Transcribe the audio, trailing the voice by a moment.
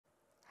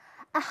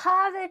A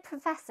Harvard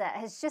professor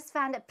has just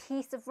found a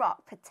piece of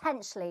rock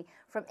potentially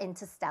from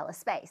interstellar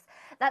space.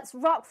 That's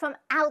rock from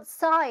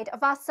outside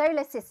of our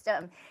solar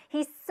system.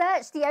 He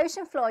searched the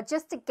ocean floor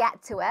just to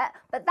get to it,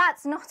 but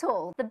that's not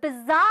all. The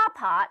bizarre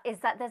part is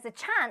that there's a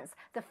chance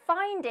the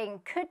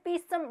finding could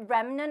be some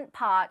remnant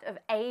part of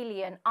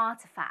alien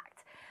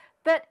artifact.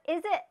 But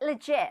is it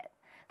legit?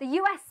 The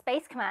US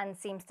Space Command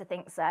seems to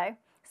think so.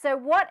 So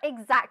what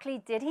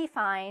exactly did he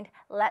find?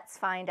 Let's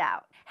find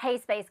out. Hey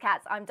Space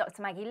Cats, I'm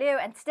Dr. Maggie Liu,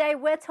 and today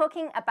we're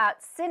talking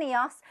about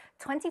Cineos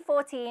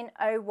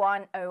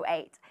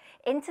 2014-0108,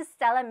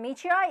 interstellar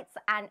meteorites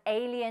and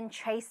alien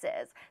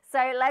traces.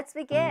 So let's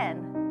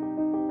begin.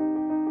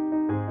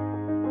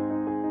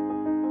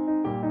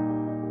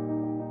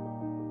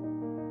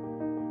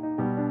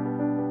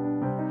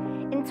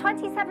 In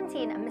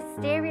 2017, a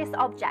mysterious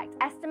object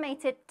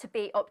estimated to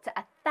be up to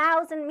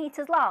 1,000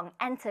 meters long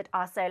entered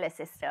our solar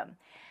system.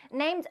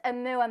 Named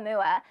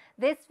Oumuamua,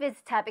 this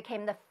visitor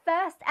became the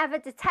first ever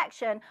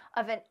detection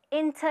of an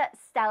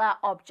interstellar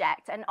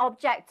object, an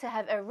object to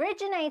have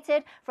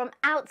originated from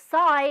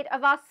outside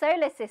of our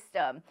solar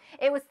system.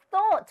 It was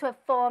thought to have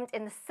formed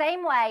in the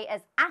same way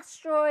as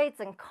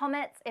asteroids and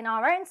comets in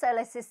our own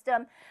solar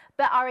system,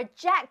 but are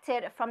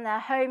ejected from their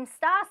home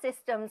star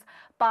systems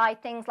by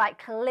things like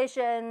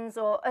collisions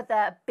or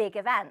other big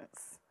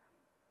events.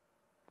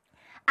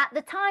 At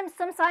the time,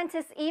 some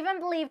scientists even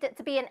believed it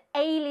to be an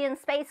alien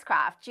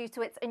spacecraft due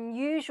to its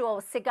unusual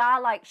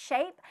cigar-like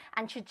shape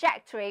and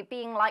trajectory,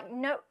 being like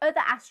no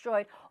other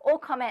asteroid or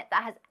comet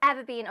that has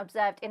ever been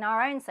observed in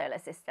our own solar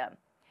system.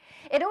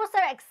 It also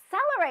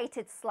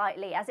accelerated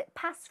slightly as it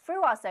passed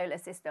through our solar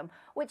system,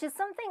 which is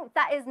something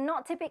that is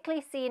not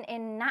typically seen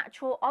in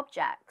natural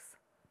objects.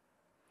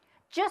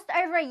 Just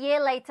over a year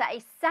later,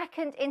 a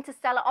second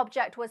interstellar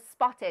object was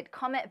spotted,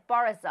 Comet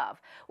Borisov,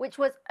 which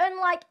was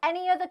unlike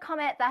any other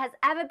comet that has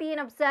ever been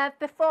observed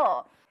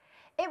before.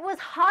 It was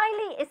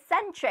highly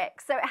eccentric,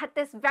 so it had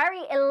this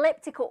very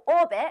elliptical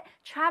orbit,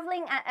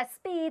 traveling at a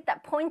speed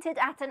that pointed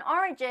at an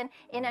origin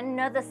in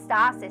another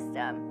star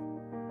system.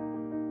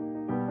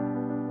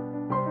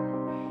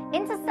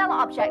 Interstellar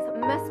objects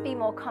must be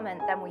more common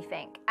than we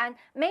think, and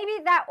maybe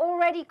they're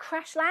already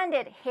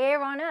crash-landed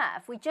here on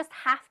Earth. We just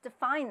have to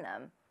find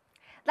them.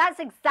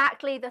 That's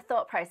exactly the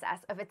thought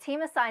process of a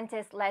team of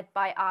scientists led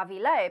by Avi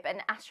Loeb,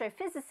 an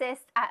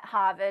astrophysicist at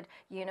Harvard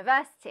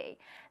University.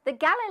 The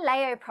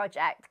Galileo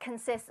project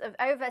consists of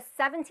over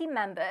 70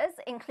 members,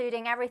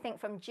 including everything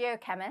from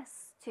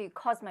geochemists to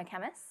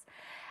cosmochemists,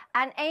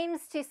 and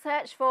aims to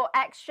search for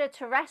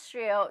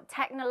extraterrestrial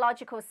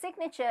technological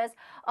signatures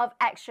of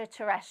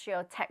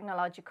extraterrestrial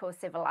technological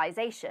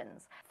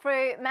civilizations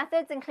through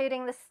methods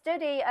including the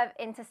study of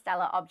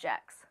interstellar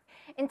objects.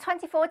 In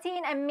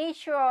 2014, a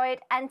meteoroid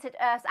entered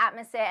Earth's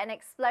atmosphere and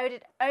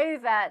exploded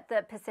over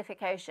the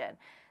Pacific Ocean.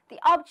 The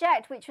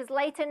object, which was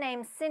later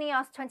named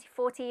Cineos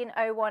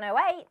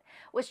 2014-0108,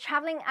 was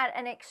traveling at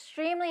an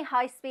extremely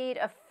high speed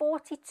of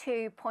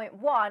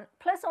 42.1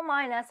 plus or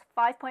minus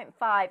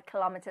 5.5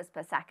 kilometers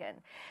per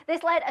second.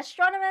 This led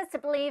astronomers to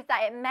believe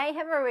that it may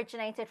have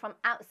originated from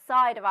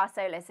outside of our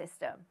solar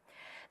system.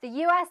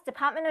 The US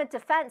Department of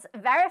Defense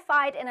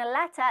verified in a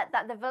letter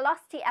that the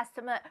velocity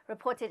estimate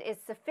reported is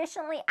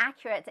sufficiently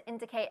accurate to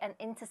indicate an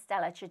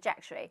interstellar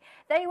trajectory.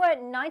 They were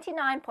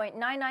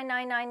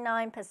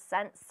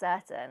 99.99999%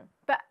 certain.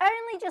 But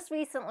only just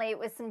recently,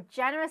 with some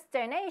generous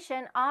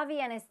donation, Avi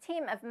and his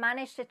team have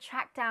managed to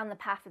track down the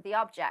path of the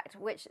object,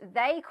 which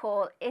they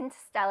call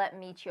Interstellar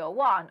Meteor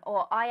 1,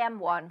 or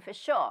IM1 for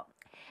short.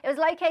 It was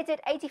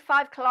located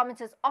 85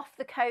 kilometers off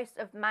the coast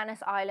of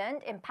Manus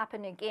Island in Papua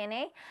New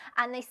Guinea,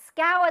 and they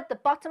scoured the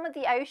bottom of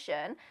the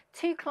ocean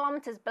 2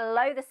 kilometers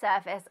below the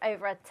surface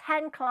over a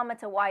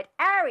 10-kilometer wide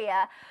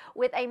area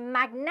with a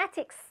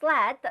magnetic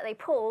sled that they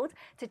pulled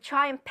to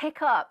try and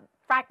pick up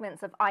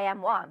fragments of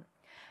IM1.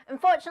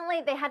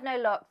 Unfortunately, they had no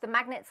luck. The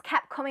magnets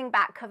kept coming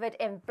back covered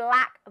in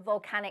black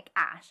volcanic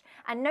ash.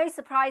 And no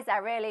surprise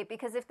there really,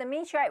 because if the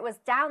meteorite was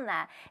down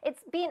there,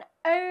 it's been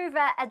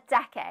over a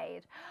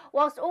decade.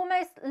 Whilst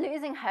almost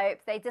losing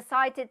hope, they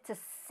decided to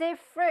sieve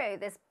through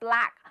this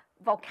black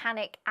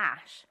volcanic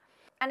ash.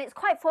 And it's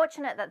quite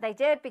fortunate that they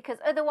did,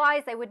 because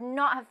otherwise they would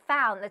not have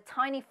found the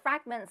tiny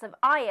fragments of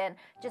iron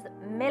just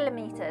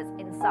millimeters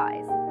in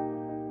size.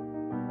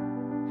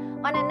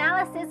 On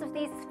analysis of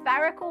these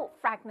spherical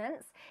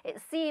fragments, it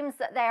seems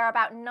that they are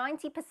about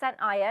 90%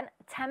 iron,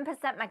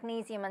 10%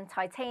 magnesium and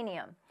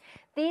titanium.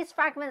 These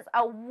fragments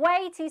are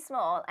way too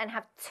small and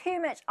have too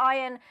much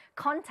iron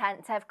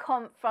content to have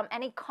come from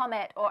any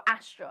comet or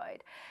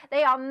asteroid.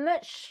 They are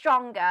much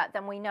stronger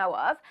than we know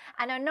of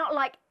and are not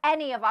like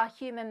any of our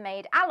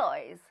human-made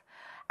alloys.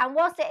 And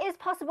whilst it is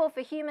possible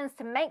for humans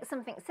to make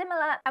something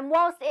similar,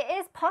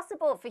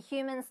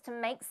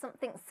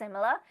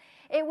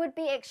 it would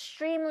be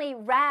extremely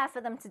rare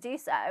for them to do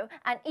so,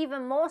 and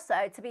even more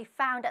so to be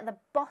found at the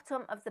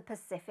bottom of the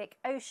Pacific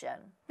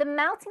Ocean. The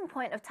melting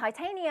point of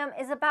titanium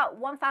is about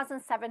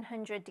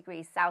 1,700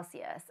 degrees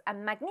Celsius,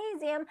 and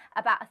magnesium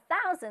about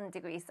 1,000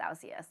 degrees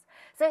Celsius.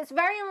 So it's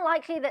very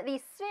unlikely that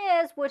these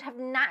spheres would have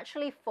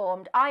naturally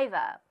formed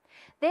either.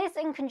 This,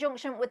 in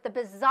conjunction with the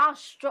bizarre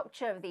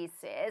structure of these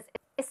spheres,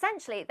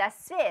 essentially they're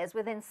spheres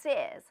within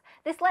spheres.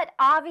 This led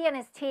Avi and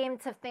his team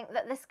to think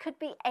that this could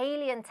be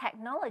alien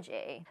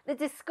technology. The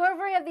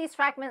discovery of these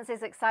fragments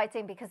is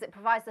exciting because it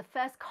provides the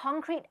first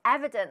concrete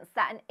evidence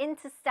that an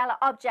interstellar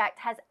object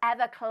has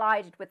ever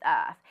collided with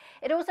Earth.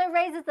 It also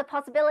raises the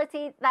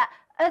possibility that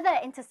other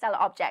interstellar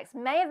objects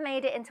may have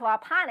made it into our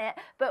planet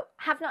but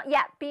have not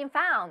yet been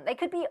found. They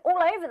could be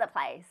all over the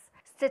place.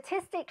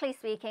 Statistically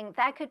speaking,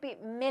 there could be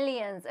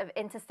millions of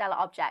interstellar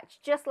objects,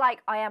 just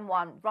like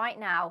IM-1 right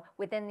now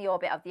within the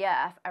orbit of the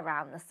Earth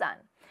around the Sun.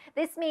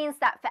 This means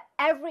that for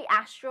every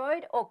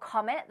asteroid or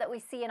comet that we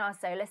see in our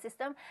solar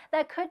system,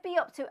 there could be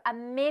up to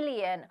 1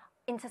 million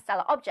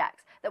interstellar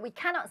objects that we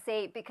cannot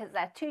see because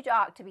they're too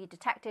dark to be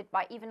detected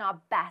by even our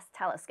best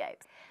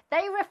telescopes.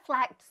 They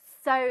reflect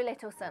so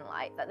little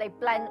sunlight that they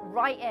blend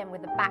right in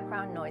with the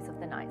background noise of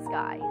the night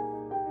sky.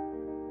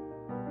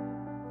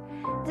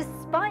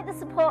 Despite the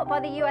support by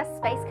the US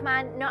Space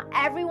Command, not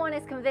everyone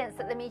is convinced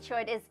that the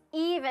meteoroid is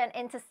even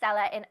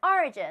interstellar in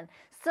origin.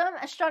 Some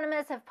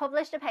astronomers have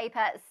published a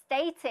paper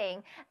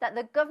stating that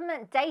the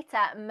government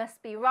data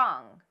must be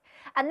wrong.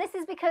 And this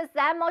is because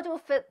their model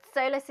for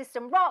solar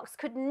system rocks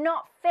could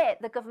not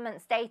fit the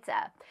government's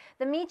data.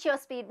 The meteor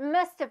speed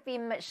must have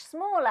been much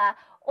smaller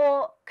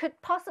or could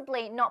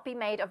possibly not be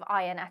made of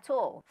iron at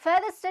all.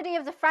 Further study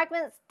of the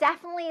fragments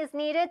definitely is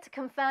needed to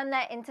confirm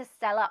their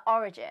interstellar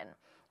origin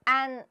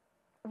and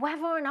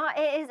whether or not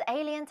it is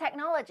alien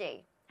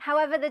technology.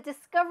 However, the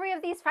discovery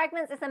of these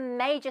fragments is a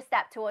major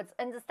step towards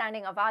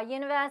understanding of our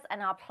universe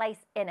and our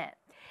place in it.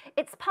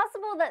 It's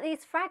possible that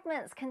these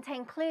fragments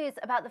contain clues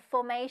about the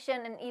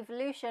formation and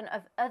evolution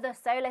of other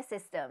solar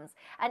systems,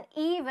 and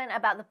even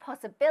about the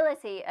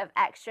possibility of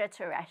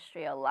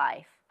extraterrestrial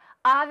life.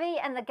 Avi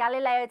and the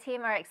Galileo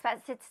team are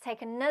expected to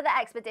take another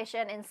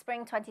expedition in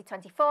spring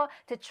 2024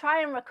 to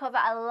try and recover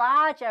a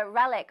larger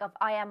relic of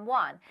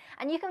IM-1.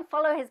 And you can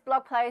follow his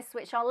blog posts,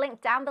 which I'll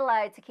link down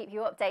below to keep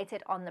you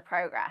updated on the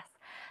progress.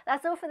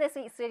 That's all for this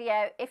week's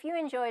video. If you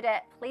enjoyed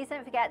it, please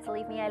don't forget to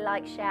leave me a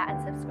like, share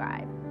and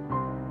subscribe.